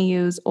personally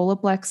use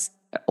Olaplex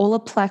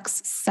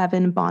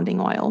 7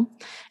 bonding oil.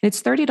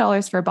 It's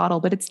 $30 for a bottle,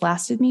 but it's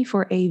lasted me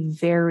for a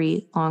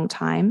very long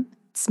time.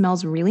 It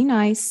smells really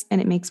nice, and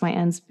it makes my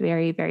ends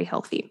very, very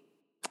healthy.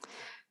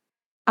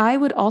 I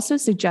would also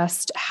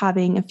suggest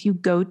having a few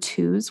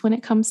go-tos when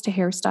it comes to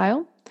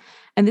hairstyle.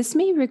 And this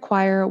may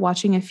require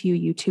watching a few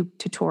YouTube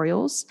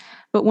tutorials,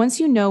 but once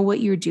you know what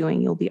you're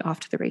doing, you'll be off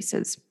to the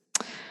races.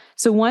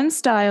 So one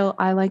style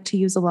I like to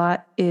use a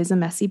lot is a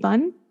messy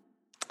bun.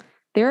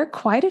 There are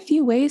quite a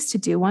few ways to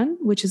do one,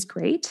 which is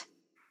great.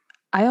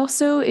 I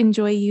also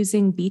enjoy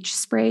using beach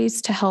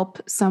sprays to help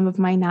some of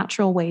my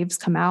natural waves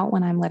come out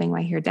when I'm letting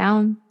my hair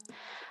down.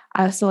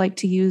 I also like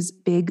to use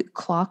big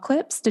claw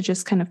clips to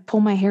just kind of pull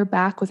my hair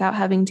back without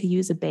having to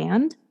use a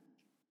band.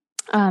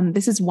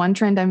 This is one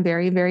trend I'm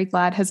very, very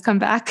glad has come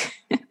back.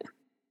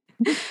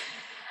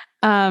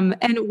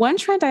 And one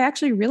trend I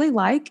actually really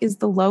like is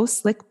the low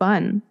slick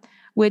bun,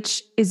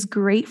 which is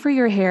great for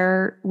your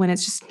hair when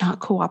it's just not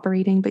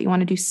cooperating, but you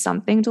want to do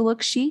something to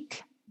look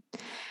chic.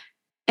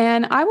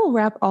 And I will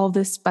wrap all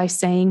this by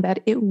saying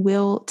that it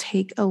will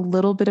take a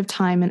little bit of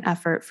time and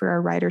effort for a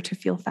writer to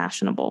feel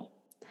fashionable.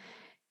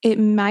 It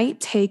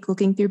might take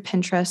looking through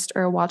Pinterest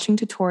or watching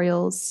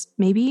tutorials.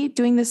 Maybe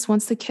doing this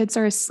once the kids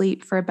are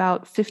asleep for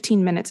about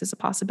 15 minutes is a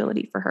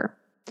possibility for her.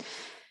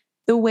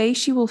 The way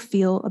she will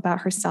feel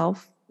about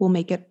herself will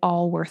make it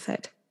all worth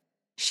it.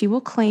 She will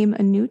claim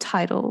a new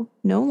title,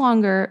 no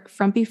longer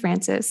Frumpy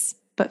Frances,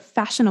 but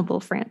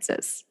Fashionable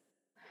Frances.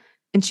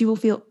 And she will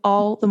feel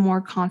all the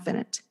more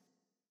confident.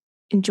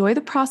 Enjoy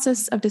the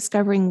process of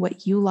discovering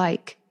what you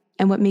like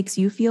and what makes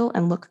you feel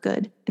and look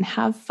good, and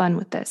have fun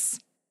with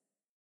this.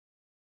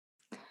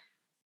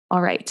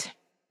 All right,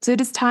 so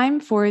it is time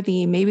for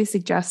the Maybe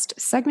Suggest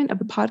segment of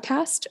the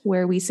podcast,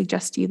 where we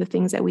suggest to you the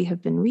things that we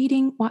have been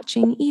reading,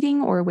 watching,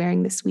 eating, or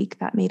wearing this week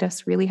that made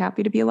us really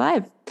happy to be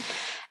alive.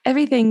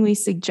 Everything we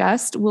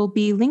suggest will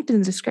be linked in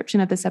the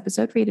description of this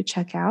episode for you to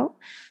check out.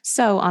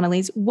 So,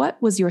 Annalise, what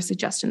was your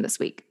suggestion this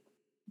week?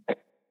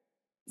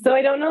 So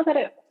I don't know that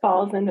it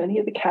falls into any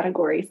of the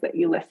categories that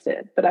you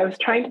listed, but I was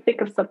trying to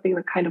think of something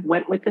that kind of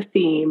went with the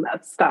theme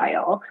of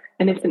style.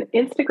 And it's an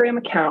Instagram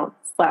account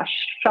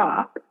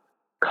 /shop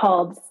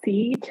called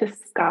Sea to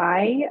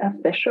Sky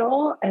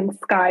Official, and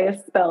sky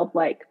is spelled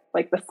like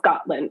the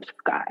Scotland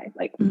sky,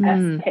 like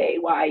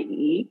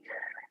SKYE,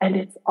 and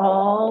it's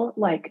all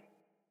like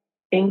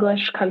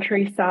English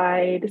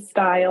countryside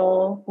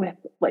style with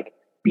like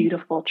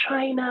beautiful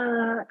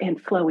china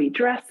and flowy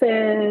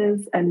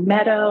dresses and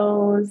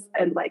meadows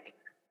and like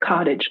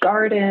cottage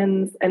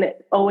gardens. And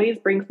it always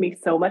brings me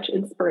so much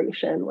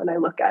inspiration when I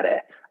look at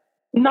it.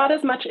 Not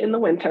as much in the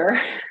winter.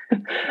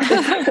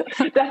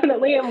 It's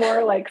definitely a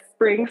more like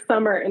spring,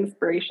 summer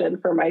inspiration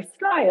for my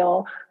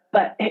style,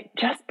 but it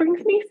just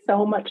brings me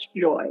so much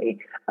joy.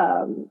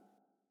 And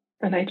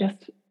I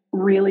just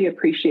really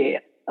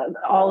appreciate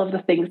all of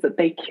the things that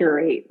they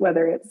curate,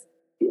 whether it's,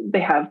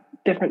 they have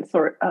different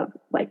sort of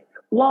like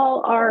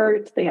wall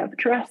art, they have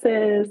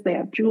dresses, they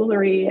have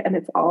jewelry, and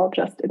it's all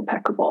just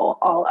impeccable,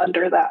 all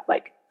under that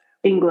like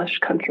English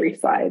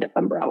countryside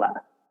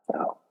umbrella.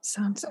 So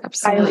sounds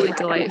absolutely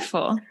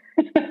delightful.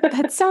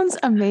 That sounds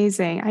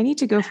amazing. I need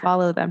to go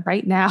follow them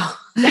right now.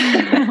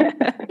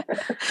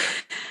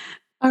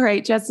 All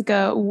right,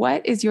 Jessica,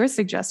 what is your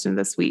suggestion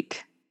this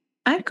week?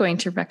 I'm going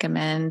to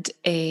recommend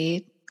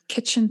a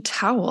kitchen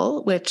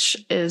towel,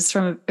 which is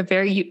from a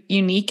very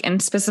unique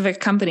and specific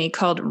company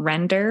called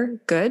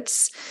Render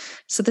Goods.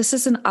 So this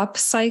is an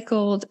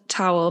upcycled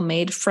towel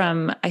made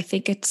from, I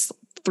think it's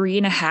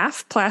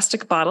 3.5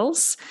 plastic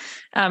bottles.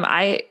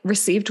 I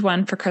received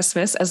one for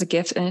Christmas as a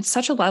gift, and it's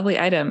such a lovely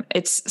item.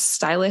 It's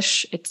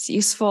stylish, it's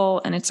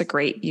useful, and it's a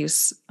great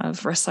use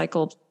of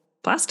recycled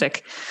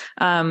plastic.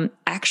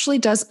 Actually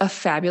does a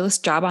fabulous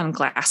job on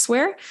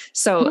glassware.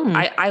 So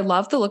I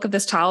love the look of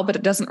this towel, but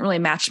it doesn't really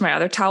match my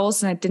other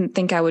towels. And I didn't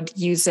think I would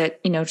use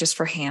it, just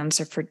for hands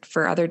or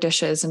for other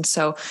dishes. And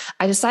so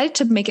I decided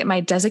to make it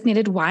my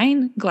designated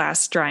wine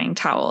glass drying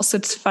towel. So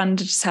it's fun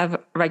to just have a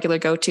regular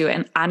go-to.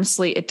 And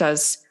honestly, it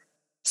does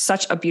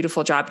such a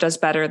beautiful job. It does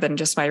better than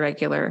just my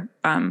regular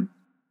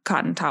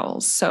cotton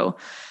towels. So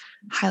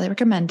highly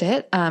recommend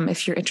it.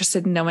 If you're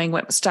interested in knowing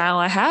what style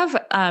I have,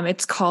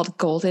 it's called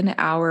Golden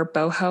Hour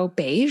Boho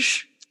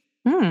Beige.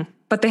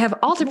 But they have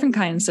all different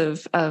kinds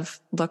of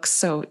looks.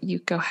 So you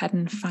go ahead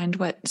and find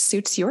what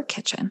suits your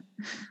kitchen.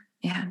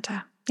 And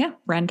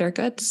Render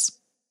Goods.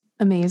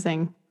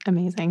 Amazing.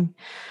 Amazing.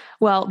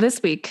 Well,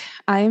 this week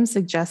I am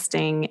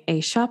suggesting a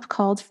shop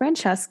called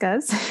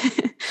Francesca's,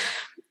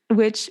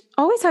 which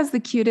always has the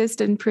cutest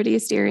and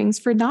prettiest earrings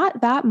for not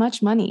that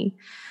much money.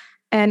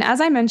 And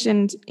as I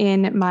mentioned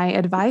in my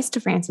advice to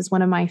Frances,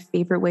 one of my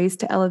favorite ways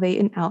to elevate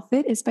an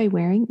outfit is by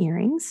wearing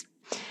earrings.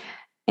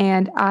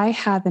 And I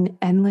have an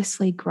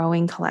endlessly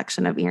growing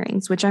collection of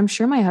earrings, which I'm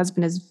sure my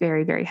husband is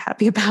very, very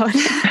happy about.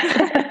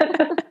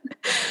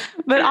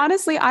 But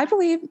honestly, I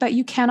believe that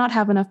you cannot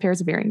have enough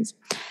pairs of earrings.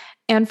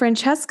 And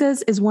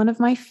Francesca's is one of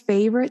my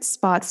favorite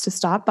spots to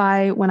stop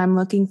by when I'm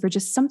looking for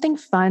just something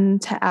fun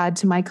to add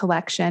to my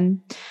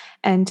collection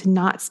and to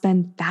not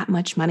spend that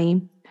much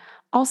money.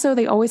 Also,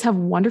 they always have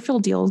wonderful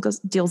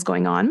deals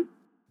going on.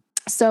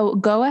 So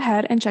go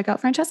ahead and check out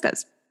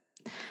Francesca's.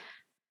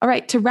 All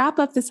right, to wrap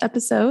up this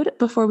episode,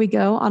 before we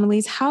go,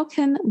 Annalise, how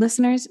can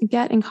listeners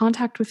get in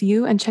contact with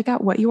you and check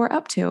out what you are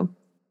up to?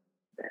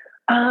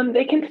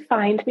 They can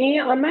find me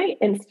on my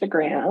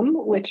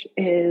Instagram, which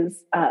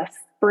is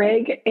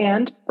Sprig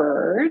and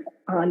Bird.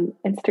 On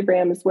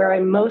Instagram is where I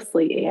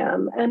mostly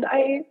am. And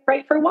I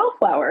write for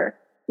Wallflower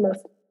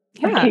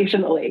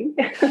occasionally.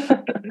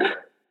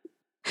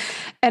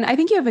 And I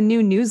think you have a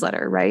new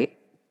newsletter, right?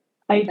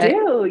 I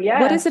do, yeah.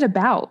 What is it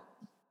about?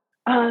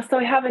 So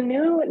I have a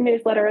new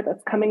newsletter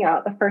that's coming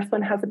out. The first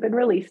one hasn't been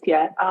released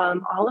yet,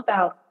 all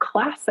about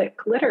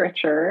classic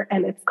literature,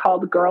 and it's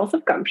called Girls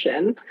of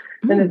Gumption.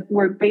 And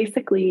we're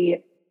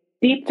basically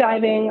deep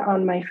diving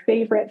on my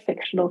favorite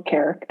fictional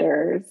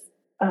characters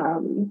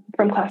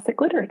from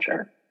classic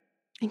literature.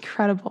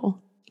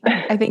 Incredible.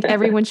 I think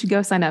everyone should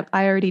go sign up.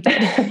 I already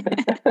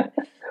did.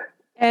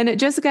 And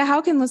Jessica,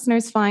 how can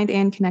listeners find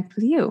and connect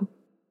with you?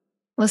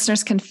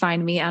 Listeners can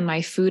find me on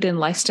my food and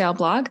lifestyle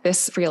blog,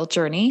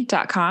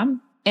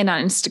 thisrealjourney.com, and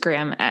on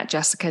Instagram at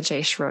Jessica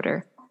J.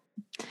 Schroeder.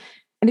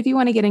 And if you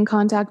want to get in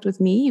contact with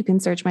me, you can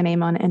search my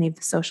name on any of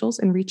the socials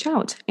and reach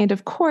out. And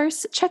of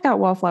course, check out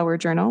Wallflower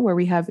Journal, where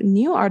we have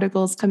new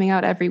articles coming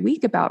out every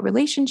week about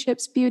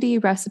relationships, beauty,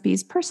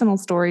 recipes, personal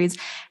stories,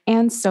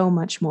 and so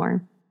much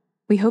more.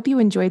 We hope you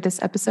enjoyed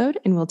this episode,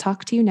 and we'll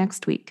talk to you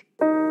next week.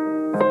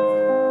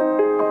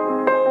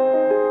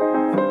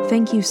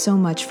 Thank you so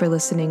much for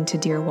listening to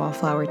Dear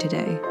Wallflower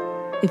today.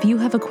 If you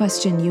have a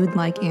question you'd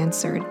like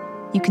answered,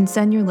 you can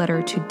send your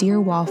letter to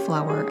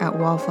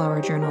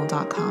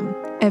dearwallflower@wallflowerjournal.com.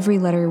 Every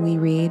letter we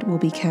read will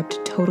be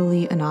kept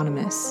totally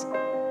anonymous.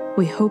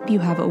 We hope you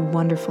have a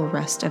wonderful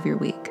rest of your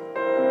week.